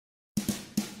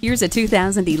Here's a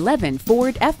 2011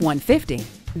 Ford F-150.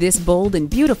 This bold and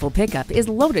beautiful pickup is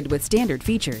loaded with standard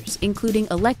features, including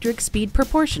electric speed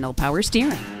proportional power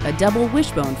steering, a double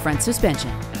wishbone front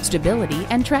suspension, stability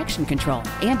and traction control,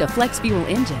 and a flex fuel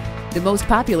engine. The most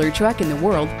popular truck in the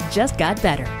world just got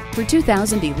better. For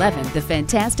 2011, the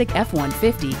fantastic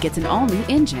F-150 gets an all-new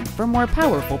engine for more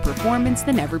powerful performance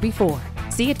than ever before.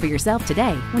 See it for yourself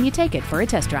today when you take it for a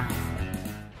test drive.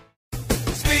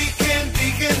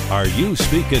 Are you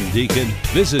speaking Deacon?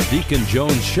 Visit Deacon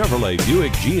Jones Chevrolet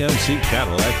Buick GMC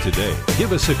Cadillac today.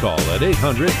 Give us a call at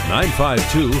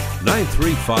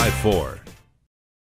 800-952-9354.